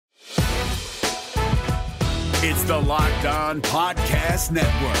It's the Locked On Podcast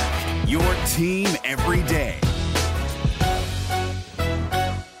Network, your team every day.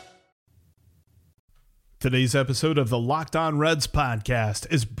 Today's episode of the Locked On Reds podcast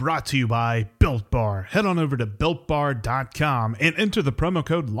is brought to you by Built Bar. Head on over to BuiltBar.com and enter the promo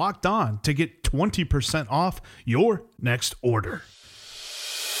code Locked On to get 20% off your next order.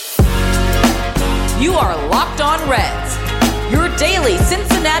 You are Locked On Reds, your daily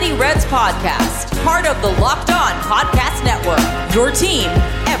Cincinnati Reds podcast, part of the Locked On Podcast Network, your team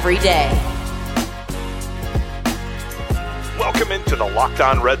every day. Welcome into the Locked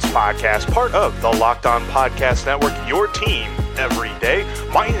On Reds podcast, part of the Locked On Podcast Network, your team every day.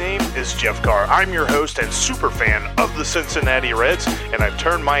 My name is Jeff Carr. I'm your host and super fan of the Cincinnati Reds, and I've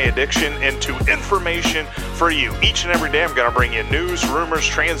turned my addiction into information for you. Each and every day I'm going to bring you news, rumors,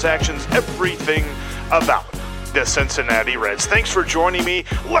 transactions, everything about the Cincinnati Reds. Thanks for joining me.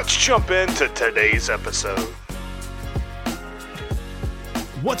 Let's jump into today's episode.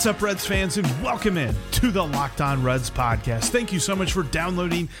 What's up, Reds fans, and welcome in to the Locked On Reds podcast. Thank you so much for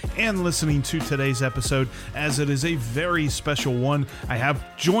downloading and listening to today's episode, as it is a very special one. I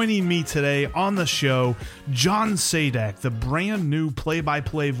have joining me today on the show, John Sadak, the brand new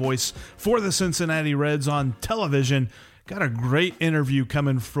play-by-play voice for the Cincinnati Reds on television. Got a great interview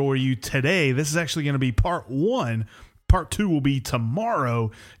coming for you today. This is actually going to be part one. Part two will be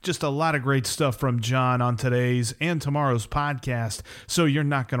tomorrow. Just a lot of great stuff from John on today's and tomorrow's podcast, so you're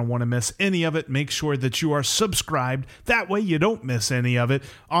not going to want to miss any of it. Make sure that you are subscribed. That way you don't miss any of it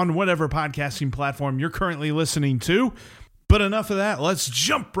on whatever podcasting platform you're currently listening to. But enough of that. Let's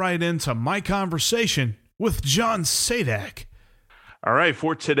jump right into my conversation with John Sadak. All right,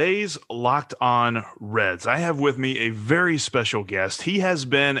 for today's Locked On Reds, I have with me a very special guest. He has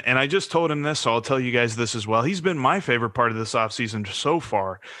been, and I just told him this, so I'll tell you guys this as well. He's been my favorite part of this offseason so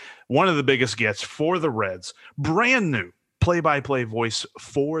far. One of the biggest gets for the Reds. Brand new play-by-play voice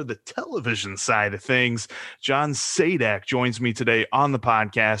for the television side of things. John Sadak joins me today on the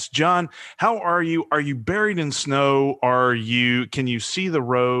podcast. John, how are you? Are you buried in snow? Can you see the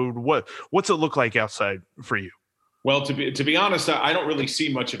road? What's it look like outside for you? Well, to be honest, I don't really see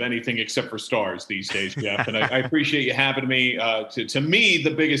much of anything except for stars these days, Jeff. And I appreciate you having me. To me, the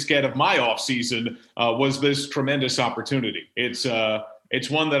biggest get of my offseason was this tremendous opportunity. It's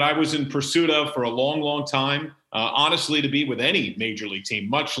one that I was in pursuit of for a long, long time. Honestly, to be with any major league team,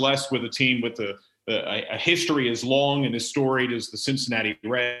 much less with a team with a history as long and as storied as the Cincinnati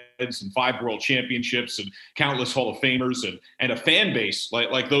Reds and 5 world championships and countless Hall of Famers and a fan base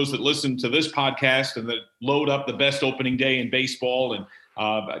like those that listen to this podcast and that load up the best opening day in baseball. And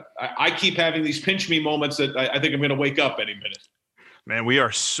I keep having these pinch me moments that I think I'm going to wake up any minute. Man, we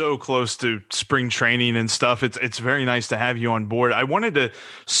are so close to spring training and stuff. It's very nice to have you on board. I wanted to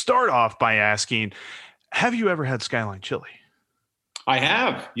start off by asking, have you ever had Skyline Chili? I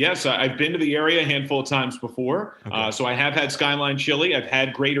have. Yes, I've been to the area a handful of times before. Okay. So I have had Skyline Chili. I've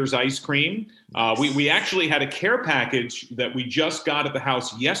had Grater's ice cream. We actually had a care package that we just got at the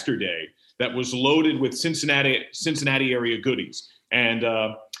house yesterday that was loaded with Cincinnati area goodies. And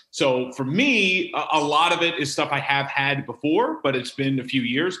so for me, a lot of it is stuff I have had before, but it's been a few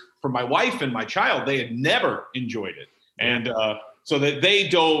years. For my wife and my child, they had never enjoyed it. And so that they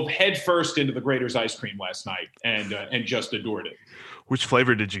dove headfirst into the Grater's ice cream last night and just adored it. Which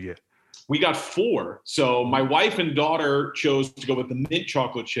flavor did you get? We got 4. So my wife and daughter chose to go with the mint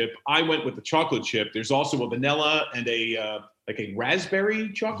chocolate chip. I went with the chocolate chip. There's also a vanilla and a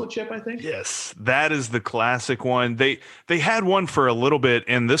raspberry chocolate chip, I think. Yes, that is the classic one. They had one for a little bit,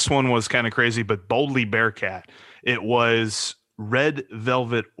 and this one was kind of crazy, but Boldly Bearcat. It was red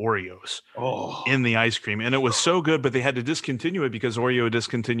velvet Oreos in the ice cream. And it was so good, but they had to discontinue it because Oreo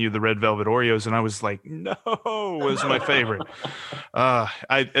discontinued the red velvet Oreos. And I was like, no, it was my favorite.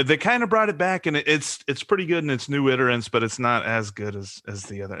 They kind of brought it back, and it's pretty good in its new iterants, but it's not as good as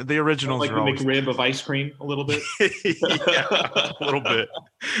the other. The originals like are the always... McRib of ice cream a little bit. Yeah, a little bit.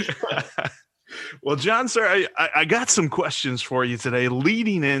 Well, John, sir, I got some questions for you today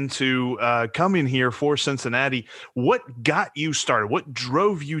leading into coming here for Cincinnati. What got you started? What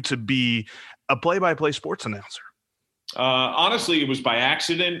drove you to be a play-by-play sports announcer? Honestly, it was by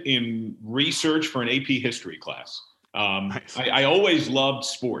accident in research for an AP history class. Nice. I always loved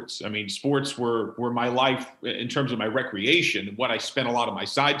sports. I mean, sports were my life in terms of my recreation and what I spent a lot of my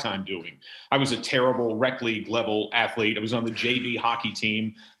side time doing. I was a terrible rec league level athlete. I was on the JV hockey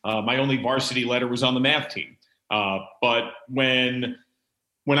team. My only varsity letter was on the math team. But when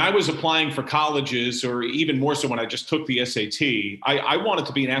I was applying for colleges, or even more so when I just took the SAT, I wanted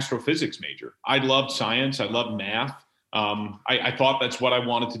to be an astrophysics major. I loved science. I loved math. I thought that's what I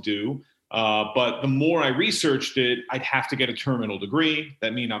wanted to do. But the more I researched it, I'd have to get a terminal degree.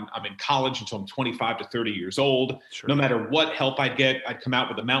 That means I'm in college until I'm 25 to 30 years old. Sure. No matter what help I'd get, I'd come out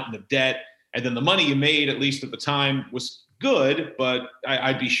with a mountain of debt. And then the money you made, at least at the time, was good, but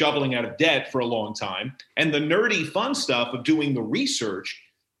I'd be shoveling out of debt for a long time. And the nerdy fun stuff of doing the research,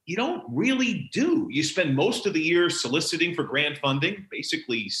 you don't really do. You spend most of the year soliciting for grant funding,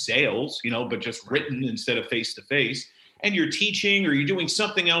 basically sales, but just written instead of face-to-face. And you're teaching or you're doing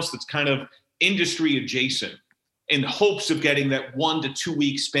something else that's kind of industry adjacent in hopes of getting that 1 to 2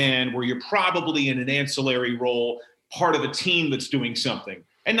 week span where you're probably in an ancillary role, part of a team that's doing something.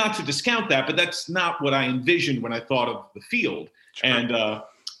 And not to discount that, but that's not what I envisioned when I thought of the field. Sure.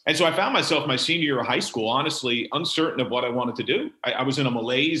 And so I found myself my senior year of high school, honestly, uncertain of what I wanted to do. I was in a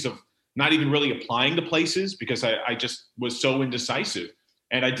malaise of not even really applying to places because I just was so indecisive.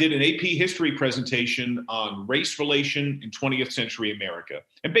 And I did an AP history presentation on race relation in 20th century America.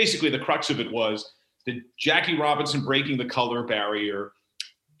 And basically the crux of it was, did Jackie Robinson breaking the color barrier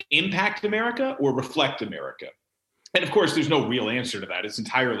impact America or reflect America? And of course, there's no real answer to that. It's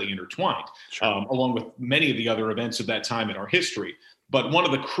entirely intertwined, sure, along with many of the other events of that time in our history. But one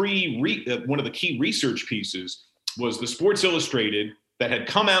of the key research pieces was the Sports Illustrated that had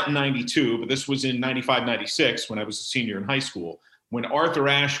come out in 92, but this was in 95, 96 when I was a senior in high school, when Arthur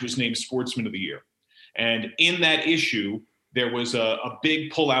Ashe was named Sportsman of the Year. And in that issue, there was a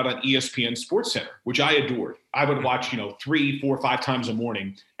big pullout on ESPN SportsCenter, which I adored. I would watch, 3, 4, 5 times a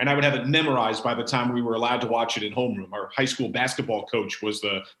morning, and I would have it memorized by the time we were allowed to watch it in homeroom. Our high school basketball coach was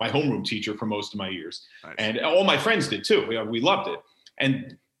my homeroom teacher for most of my years. Nice. And all my friends did too. We loved it.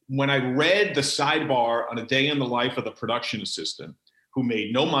 And when I read the sidebar on a day in the life of the production assistant who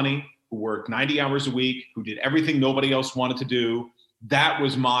made no money, who worked 90 hours a week, who did everything nobody else wanted to do, that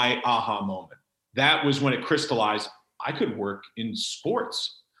was my aha moment. That was when it crystallized. I could work in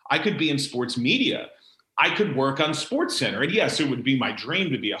sports. I could be in sports media. I could work on SportsCenter. And yes, it would be my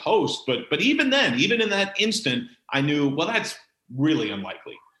dream to be a host. But even then, even in that instant, I knew, well, that's really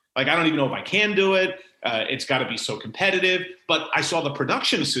unlikely. Like, I don't even know if I can do it. It's got to be so competitive. But I saw the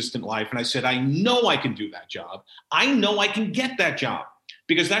production assistant life and I said, I know I can do that job. I know I can get that job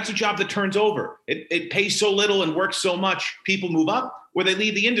because that's a job that turns over. It pays so little and works so much. People move up or they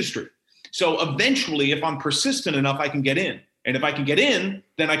leave the industry. So eventually, if I'm persistent enough, I can get in. And if I can get in,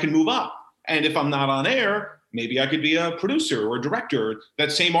 then I can move up. And if I'm not on air, maybe I could be a producer or a director.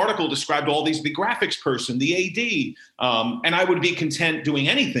 That same article described the graphics person, the AD. And I would be content doing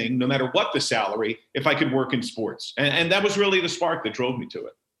anything, no matter what the salary, if I could work in sports. And that was really the spark that drove me to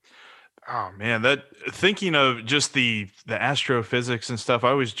it. Oh man, thinking of just the astrophysics and stuff, I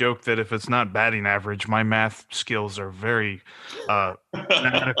always joke that if it's not batting average, my math skills are very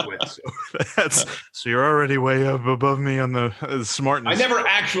inadequate. So you're already way up above me on the smartness. I never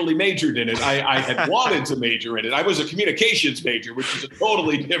actually majored in it. I had wanted to major in it. I was a communications major, which is a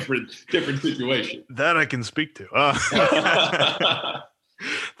totally different situation. That I can speak to.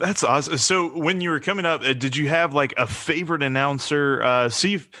 That's awesome. So when you were coming up, did you have like a favorite announcer?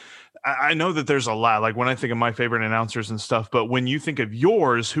 I know that there's a lot, like when I think of my favorite announcers and stuff, but when you think of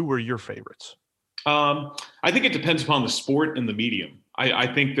yours, who were your favorites? I think it depends upon the sport and the medium.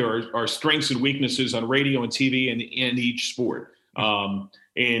 I think there are strengths and weaknesses on radio and TV in each sport.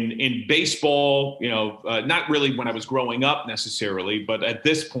 In baseball, not really when I was growing up necessarily, but at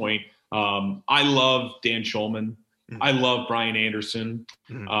this point, I love Dan Shulman. I love Brian Anderson.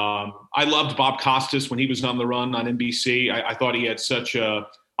 I loved Bob Costas when he was on the run on NBC. I thought he had such a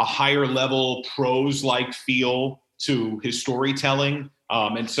higher level prose-like feel to his storytelling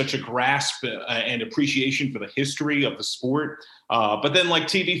and such a grasp and appreciation for the history of the sport. But then like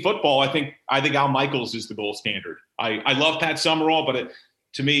TV football, I think Al Michaels is the gold standard. I love Pat Summerall, but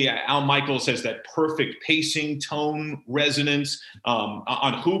to me, Al Michaels has that perfect pacing, tone, resonance.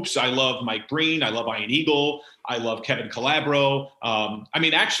 On hoops, I love Mike Breen. I love Ian Eagle. I love Kevin Calabro.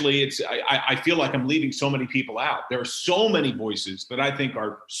 Actually, I feel like I'm leaving so many people out. There are so many voices that I think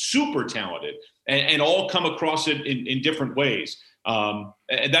are super talented and all come across it in different ways. And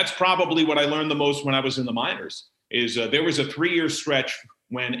that's probably what I learned the most when I was in the minors is there was a 3-year stretch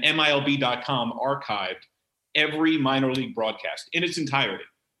when MILB.com archived every minor league broadcast in its entirety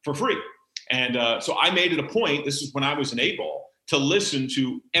for free. And so I made it a point, this is when I was an A-ball, to listen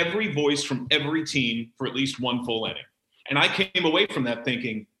to every voice from every team for at least one full inning. And I came away from that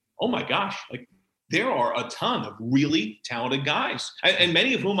thinking, oh my gosh, like there are a ton of really talented guys, and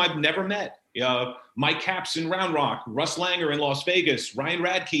many of whom I've never met. Mike Capps in Round Rock, Russ Langer in Las Vegas, Ryan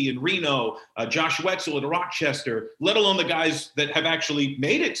Radke in Reno, Josh Wetzel in Rochester, let alone the guys that have actually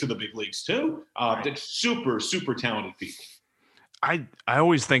made it to the big leagues too. That's super, super talented people. I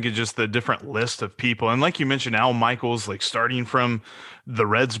always think of just the different list of people. And like you mentioned, Al Michaels, like starting from the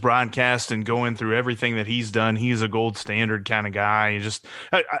Reds broadcast and going through everything that he's done. He's a gold standard kind of guy.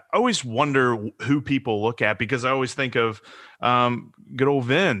 I always wonder who people look at, because I always think of good old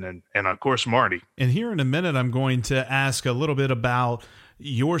Vin and of course Marty. And here in a minute, I'm going to ask a little bit about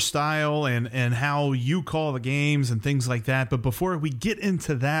your style and how you call the games and things like that. But before we get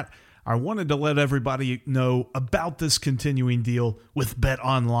into that, I wanted to let everybody know about this continuing deal with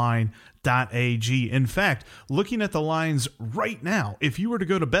betonline.ag. In fact, looking at the lines right now, if you were to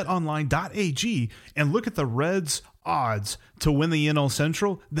go to betonline.ag and look at the Reds' odds to win the NL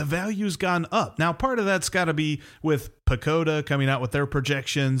Central, the value's gone up. Now, part of that's got to be with Pacoda coming out with their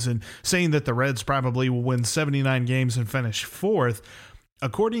projections and saying that the Reds probably will win 79 games and finish fourth.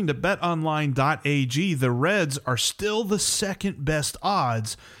 According to betonline.ag, the Reds are still the second best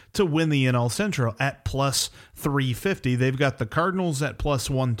odds to win the NL Central at plus 350. They've got the Cardinals at plus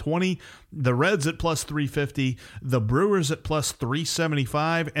 120, the Reds at plus 350, the Brewers at plus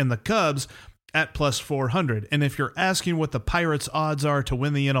 375, and the Cubs at plus 400. And if you're asking what the Pirates' odds are to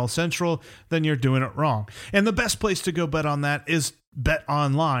win the NL Central, then you're doing it wrong. And the best place to go bet on that is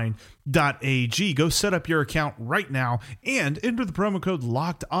betonline.ag. Go set up your account right now and enter the promo code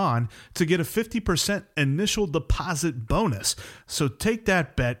Locked On to get a 50% initial deposit bonus. So take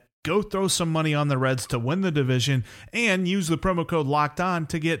that bet, go throw some money on the Reds to win the division, and use the promo code Locked On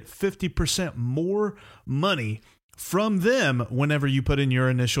to get 50% more money from them whenever you put in your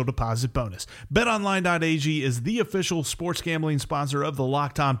initial deposit bonus. BetOnline.ag is the official sports gambling sponsor of the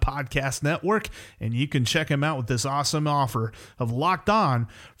Locked On Podcast Network, and you can check them out with this awesome offer of Locked On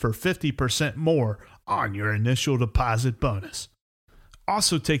for 50% more on your initial deposit bonus.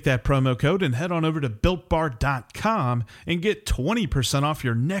 Also take that promo code and head on over to BuiltBar.com and get 20% off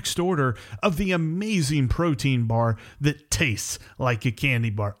your next order of the amazing protein bar that tastes like a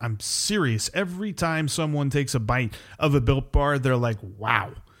candy bar. I'm serious. Every time someone takes a bite of a Built Bar, they're like,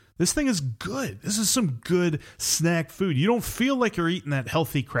 wow, this thing is good. This is some good snack food. You don't feel like you're eating that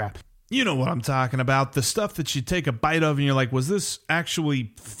healthy crap. You know what I'm talking about. The stuff that you take a bite of and you're like, was this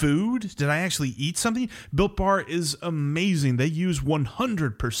actually food? Did I actually eat something? Built Bar is amazing. They use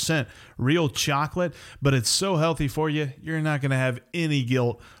 100% real chocolate, but it's so healthy for you, you're not going to have any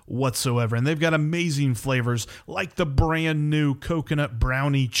guilt whatsoever. And they've got amazing flavors like the brand new coconut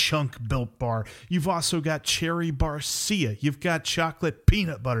brownie chunk Built Bar. You've also got cherry barcia. You've got chocolate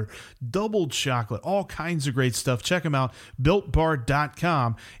peanut butter, double chocolate, all kinds of great stuff. Check them out,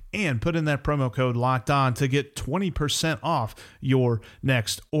 BuiltBar.com. And put in that promo code Locked On to get 20% off your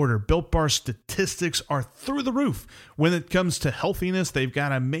next order. Built Bar statistics are through the roof. When it comes to healthiness, they've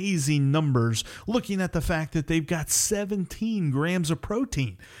got amazing numbers. Looking at the fact that they've got 17 grams of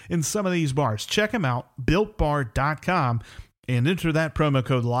protein in some of these bars. Check them out, BuiltBar.com, and enter that promo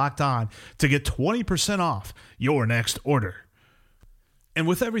code Locked On to get 20% off your next order. And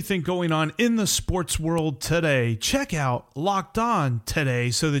with everything going on in the sports world today, check out Locked On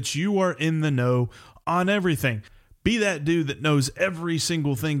Today so that you are in the know on everything. Be that dude that knows every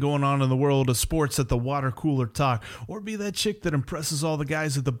single thing going on in the world of sports at the water cooler talk, or be that chick that impresses all the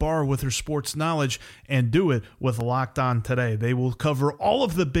guys at the bar with her sports knowledge, and do it with Locked On Today. They will cover all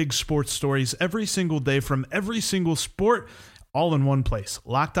of the big sports stories every single day from every single sport, all in one place.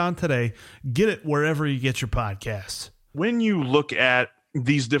 Locked On Today. Get it wherever you get your podcasts. When you look at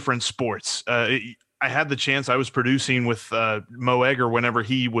these different sports, I had the chance, I was producing with Mo Egger whenever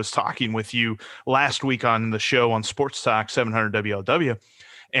he was talking with you last week on the show on Sports Talk 700 WLW,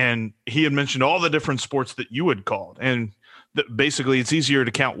 and he had mentioned all the different sports that you had called, and basically it's easier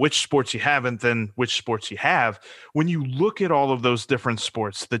to count which sports you haven't than which sports you have. When you look at all of those different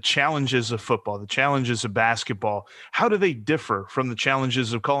sports, the challenges of football, the challenges of basketball, how do they differ from the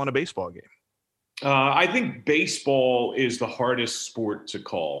challenges of calling a baseball game? I think baseball is the hardest sport to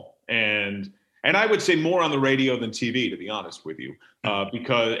call, and I would say more on the radio than TV, to be honest with you,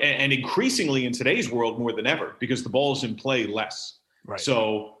 because increasingly in today's world more than ever, because the ball's in play less. Right.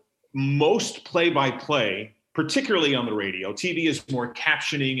 So most play-by-play, particularly on the radio, TV is more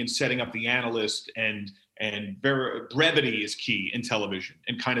captioning and setting up the analyst, and brevity is key in television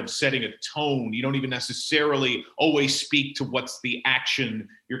and kind of setting a tone. You don't even necessarily always speak to what's the action.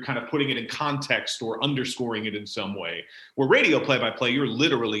 You're kind of putting it in context or underscoring it in some way. Where radio play-by-play, you're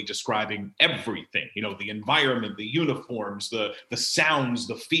literally describing everything, the environment, the uniforms, the sounds,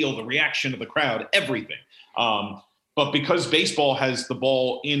 the feel, the reaction of the crowd, everything. But because baseball has the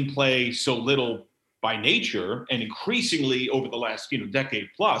ball in play so little by nature, and increasingly over the last decade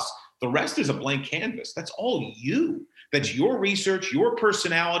plus, the rest is a blank canvas. That's all you. That's your research, your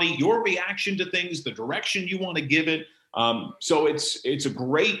personality, your reaction to things, the direction you want to give it. So it's a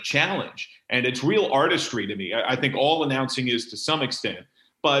great challenge, and it's real artistry to me. I think all announcing is to some extent.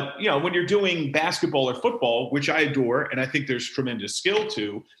 But, when you're doing basketball or football, which I adore, and I think there's tremendous skill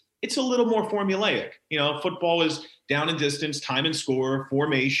to, it's a little more formulaic. Football is down and distance, time and score,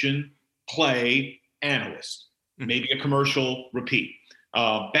 formation, play, analyst, maybe a commercial, repeat.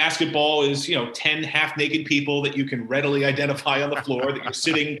 Basketball is, 10 half-naked people that you can readily identify on the floor that you're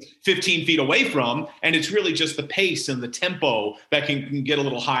sitting 15 feet away from. And it's really just the pace and the tempo that can get a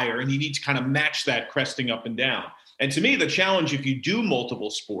little higher. And you need to kind of match that cresting up and down. And to me, the challenge, if you do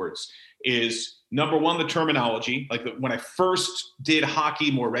multiple sports, is number one, the terminology. Like when I first did hockey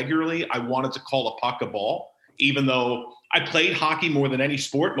more regularly, I wanted to call a puck a ball, even though I played hockey more than any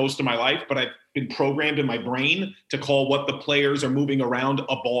sport most of my life, but I've been programmed in my brain to call what the players are moving around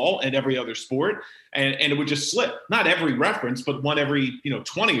a ball in every other sport. And it would just slip. Not every reference, but one every,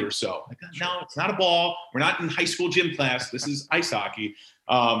 20 or so. Like, no, it's not a ball. We're not in high school gym class. This is ice hockey.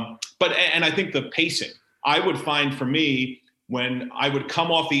 And I think the pacing, I would find for me, when I would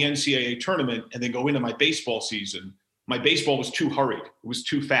come off the NCAA tournament and then go into my baseball season, my baseball was too hurried. It was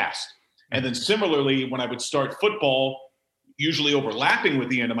too fast. And then similarly, when I would start football, usually overlapping with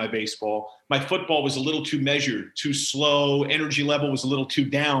the end of my baseball, my football was a little too measured, too slow. Energy level was a little too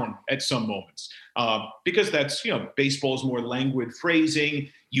down at some moments. Because that's, baseball is more languid phrasing.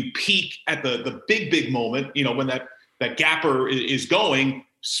 You peak at the big moment, when that gapper is going,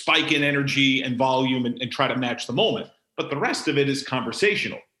 spike in energy and volume and try to match the moment. But the rest of it is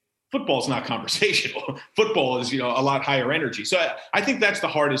conversational. Football is not conversational. Football is, a lot higher energy. So I think that's the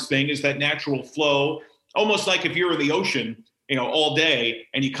hardest thing, is that natural flow, almost like if you're in the ocean, all day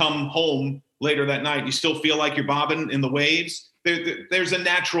and you come home later that night, you still feel like you're bobbing in the waves. There's a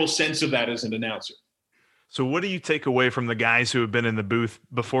natural sense of that as an announcer. So what do you take away from the guys who have been in the booth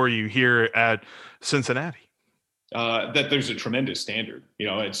before you here at Cincinnati? That there's a tremendous standard,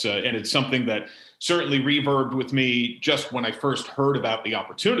 and it's something that certainly reverbed with me just when I first heard about the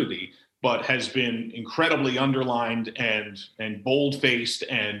opportunity, but has been incredibly underlined and bold-faced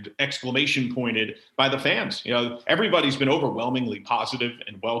and exclamation pointed by the fans. Everybody's been overwhelmingly positive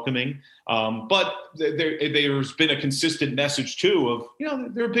and welcoming, but there's been a consistent message too of,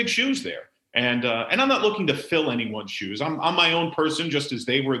 there are big shoes there. And I'm not looking to fill anyone's shoes. I'm my own person, just as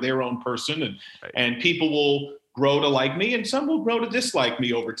they were their own person, and people will grow to like me, and some will grow to dislike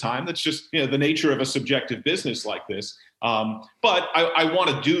me over time. That's just the nature of a subjective business like this. But I want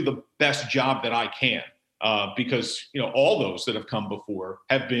to do the best job that I can, because all those that have come before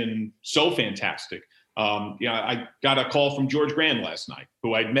have been so fantastic. I got a call from George Grand last night,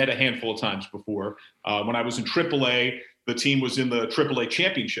 who I'd met a handful of times before. When I was in AAA, the team was in the AAA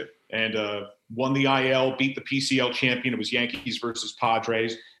championship and won the IL, beat the PCL champion. It was Yankees versus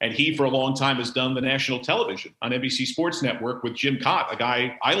Padres. And he, for a long time, has done the national television on NBC Sports Network with Jim Cott, a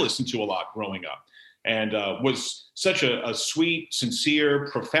guy I listened to a lot growing up, and was such a sweet, sincere,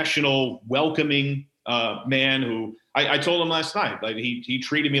 professional, welcoming man who I told him last night, like he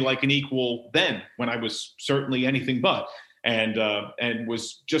treated me like an equal then, when I was certainly anything but. And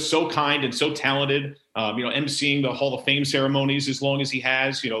was just so kind and so talented, emceeing the Hall of Fame ceremonies as long as he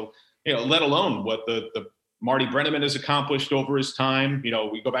has, let alone what the Marty Brennaman has accomplished over his time.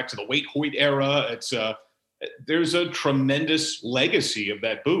 We go back to the Waite Hoyt era. There's a tremendous legacy of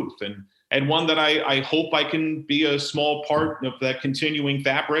that booth, and one that I hope I can be a small part of that continuing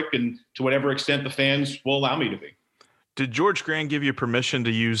fabric, and to whatever extent the fans will allow me to be. Did George Grant give you permission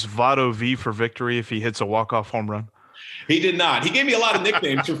to use Votto V for victory if he hits a walk-off home run? He did not. He gave me a lot of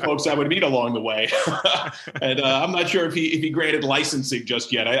nicknames for folks I would meet along the way. And I'm not sure if he granted licensing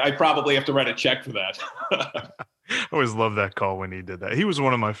just yet. I probably have to write a check for that. I always loved that call when he did that. He was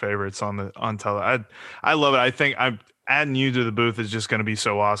one of my favorites on tele. I love it. I think adding you to the booth is just going to be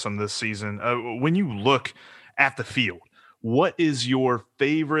so awesome this season. When you look at the field, what is your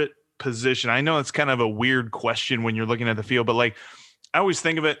favorite position? I know it's kind of a weird question when you're looking at the field, but like, I always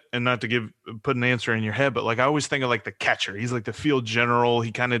think of it, and not to put an answer in your head, but like I always think of like the catcher. He's like the field general.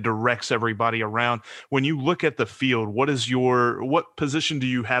 He kind of directs everybody around. When you look at the field, what position do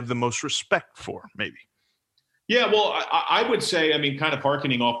you have the most respect for, maybe? Yeah, well, I would say, kind of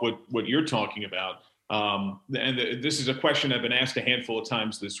hearkening off what you're talking about, and this is a question I've been asked a handful of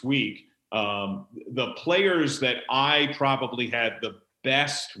times this week. The players that I probably had the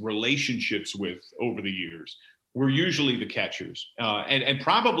best relationships with over the years were usually the catchers, and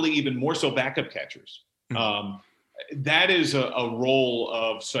probably even more so backup catchers. That is a role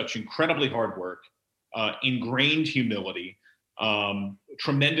of such incredibly hard work, ingrained humility,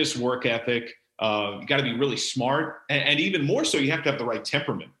 tremendous work ethic. You got to be really smart, and even more so, you have to have the right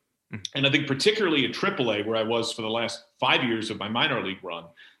temperament. And I think particularly at AAA, where I was for the last 5 years of my minor league run,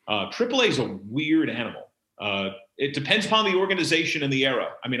 AAA is a weird animal. It depends upon the organization and the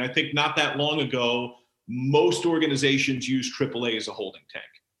era. I mean, I think not that long ago, most organizations use AAA as a holding tank.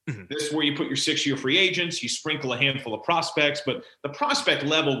 This is where you put your 6-year free agents, you sprinkle a handful of prospects, but the prospect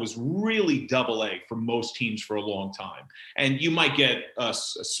level was really AA for most teams for a long time. And you might get a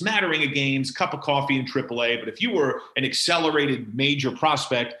smattering of games, cup of coffee in AAA, but if you were an accelerated major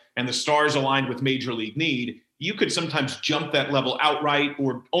prospect and the stars aligned with major league need, you could sometimes jump that level outright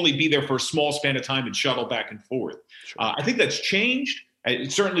or only be there for a small span of time and shuttle back and forth. Sure. I think that's changed.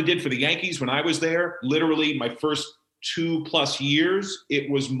 It certainly did for the Yankees when I was there. Literally my first 2+ years, it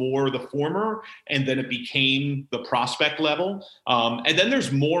was more the former, and then it became the prospect level. And then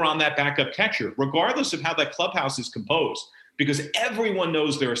there's more on that backup catcher, regardless of how that clubhouse is composed, because everyone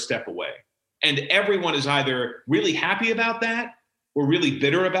knows they're a step away. And everyone is either really happy about that or really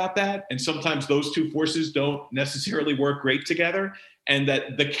bitter about that. And sometimes those two forces don't necessarily work great together. And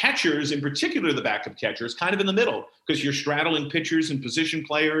that the catchers, in particular the backup catchers, kind of in the middle, because you're straddling pitchers and position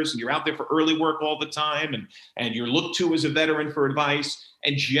players, and you're out there for early work all the time, and you're looked to as a veteran for advice.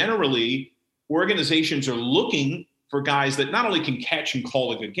 And generally, organizations are looking for guys that not only can catch and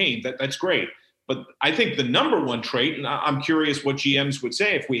call a good game, that's great. But I think the number one trait, and I'm curious what GMs would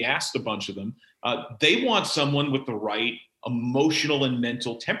say if we asked a bunch of them, they want someone with the right emotional and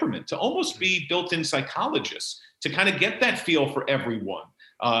mental temperament, to almost be built-in psychologists, to kind of get that feel for everyone,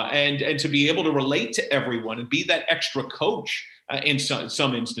 and to be able to relate to everyone and be that extra coach in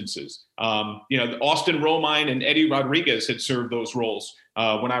some instances. Austin Romine and Eddie Rodriguez had served those roles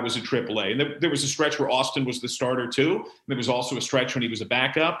when I was at AAA. And there was a stretch where Austin was the starter too. There was also a stretch when he was a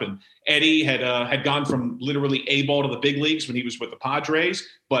backup. And Eddie had gone from literally A ball to the big leagues when he was with the Padres,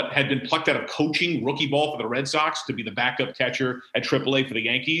 but had been plucked out of coaching rookie ball for the Red Sox to be the backup catcher at AAA for the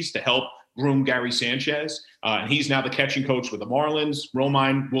Yankees to help groom Gary Sanchez. And he's now the catching coach with the Marlins.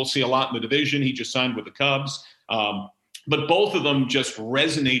 Romine, we'll see a lot in the division. He just signed with the Cubs. But both of them just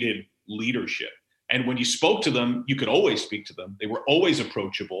resonated leadership. And when you spoke to them, you could always speak to them. They were always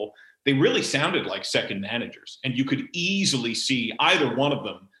approachable. They really sounded like second managers. And you could easily see either one of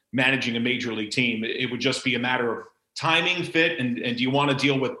them managing a major league team. It would just be a matter of timing, fit, and do you want to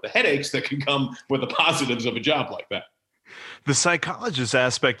deal with the headaches that can come with the positives of a job like that? The psychologist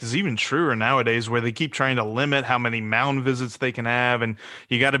aspect is even truer nowadays, where they keep trying to limit how many mound visits they can have, and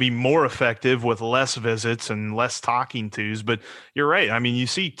you got to be more effective with less visits and less talking tos. But you're right. I mean, you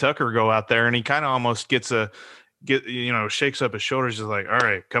see Tucker go out there and he kind of almost shakes up his shoulders, just like, all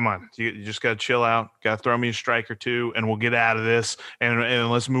right, come on, you just got to chill out, got to throw me a strike or two, and we'll get out of this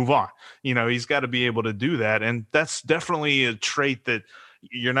and let's move on. He's got to be able to do that, and that's definitely a trait that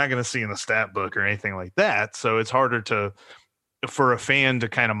you're not going to see in the stat book or anything like that. So it's harder for a fan to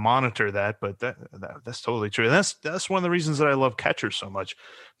kind of monitor that, but that's totally true. And that's one of the reasons that I love catchers so much.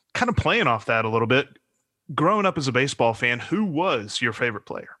 Kind of playing off that a little bit, growing up as a baseball fan, who was your favorite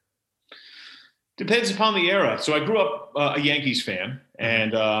player? Depends upon the era. So I grew up a Yankees fan,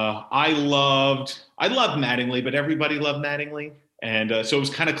 and I loved Mattingly, but everybody loved Mattingly. And so it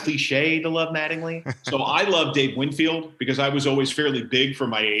was kind of cliche to love Mattingly. So I loved Dave Winfield because I was always fairly big for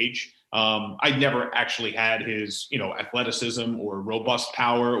my age. I never actually had his, athleticism or robust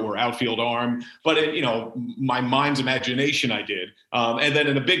power or outfield arm, but my mind's imagination, I did. And then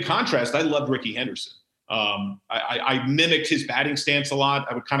in a big contrast, I loved Rickey Henderson. I mimicked his batting stance a lot.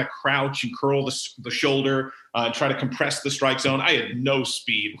 I would kind of crouch and curl the shoulder, try to compress the strike zone. I had no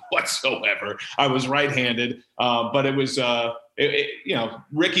speed whatsoever. I was right-handed, but it was,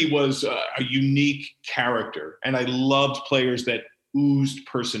 Rickey was a unique character, and I loved players that oozed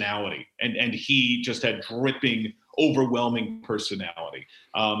personality, and he just had dripping, overwhelming personality.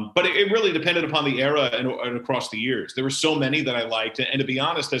 But it really depended upon the era and across the years. There were so many that I liked, and to be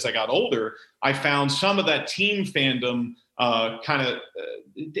honest, as I got older, I found some of that team fandom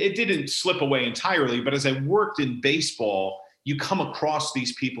it didn't slip away entirely, but as I worked in baseball, you come across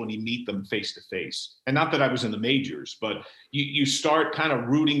these people and you meet them face to face. And not that I was in the majors, but you start kind of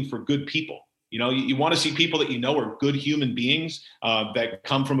rooting for good people. You want to see people that are good human beings, that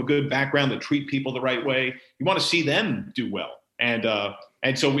come from a good background, that treat people the right way. You want to see them do well.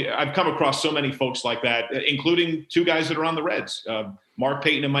 And so I've come across so many folks like that, including two guys that are on the Reds, Mark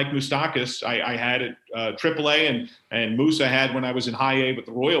Payton and Mike Moustakas. I had at AAA, and Moose I had when I was in high A with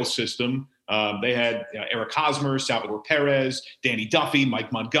the Royals system. They had Eric Hosmer, Salvador Perez, Danny Duffy,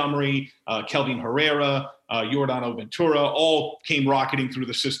 Mike Montgomery, Kelvin Herrera, Yordano Ventura, all came rocketing through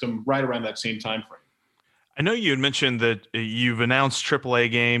the system right around that same time frame. I know you had mentioned that you've announced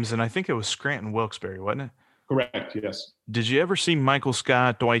AAA games, and I think it was Scranton Wilkes-Barre, wasn't it? Correct, yes. Did you ever see Michael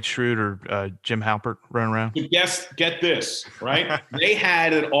Scott, Dwight Schrute, or Jim Halpert running around? Yes, get this, right? They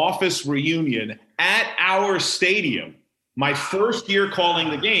had an office reunion at our stadium, my first year calling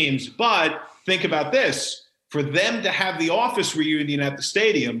the games. But think about this. For them to have the office reunion at the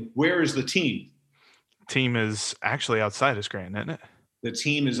stadium, where is the team? Team is actually outside of Scranton, isn't it? The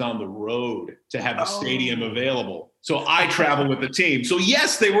team is on the road to have the stadium available. So I travel with the team. So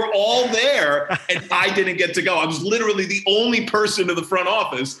yes, they were all there and I didn't get to go. I was literally the only person in the front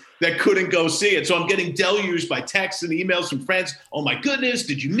office that couldn't go see it. So I'm getting deluged by texts and emails from friends. Oh my goodness,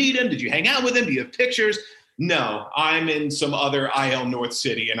 did you meet him? Did you hang out with him? Do you have pictures? No, I'm in some other IL North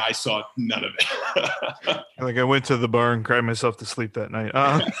city, and I saw none of it. Like I went to the bar and cried myself to sleep that night.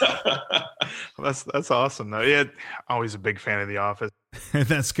 That's awesome, though. Yeah, always a big fan of The Office. And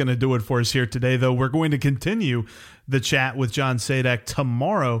that's going to do it for us here today, though. We're going to continue the chat with John Sadak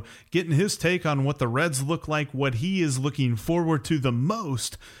tomorrow, getting his take on what the Reds look like, what he is looking forward to the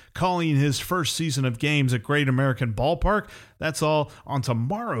most, calling his first season of games at Great American Ballpark. That's all on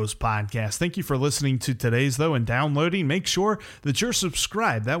tomorrow's podcast. Thank you for listening to today's, though, and downloading. Make sure that you're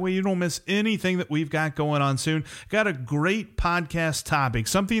subscribed. That way you don't miss anything that we've got going on soon. Got a great podcast topic,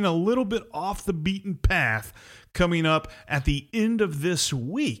 something a little bit off the beaten path, coming up at the end of this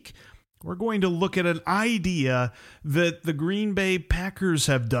week. We're going to look at an idea that the Green Bay Packers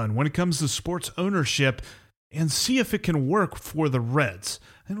have done when it comes to sports ownership and see if it can work for the Reds.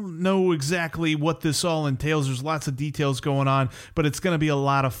 I don't know exactly what this all entails. There's lots of details going on, but it's going to be a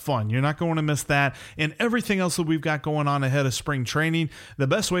lot of fun. You're not going to miss that. And everything else that we've got going on ahead of spring training, the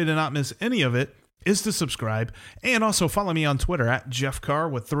best way to not miss any of it is to subscribe, and also follow me on Twitter at Jeff Carr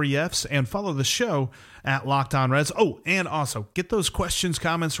with 3 Fs, and follow the show at Locked On Reds. Oh, and also get those questions,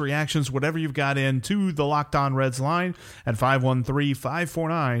 comments, reactions, whatever you've got into the Locked On Reds line at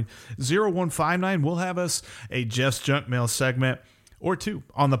 513-549-0159. We'll have us a Jeff's Junk Mail segment or two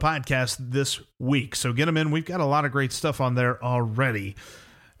on the podcast this week. So get them in. We've got a lot of great stuff on there already.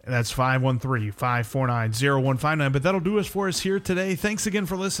 That's 513-549-0159. But that'll do us for us here today. Thanks again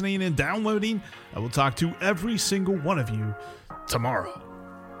for listening and downloading. I will talk to every single one of you tomorrow.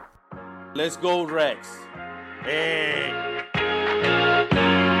 Let's go, Rex. Hey.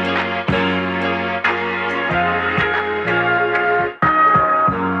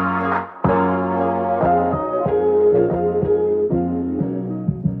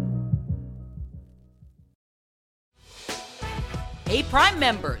 Hey, Prime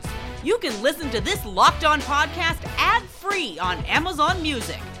members, you can listen to this Locked On podcast ad-free on Amazon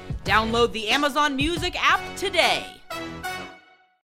Music. Download the Amazon Music app today.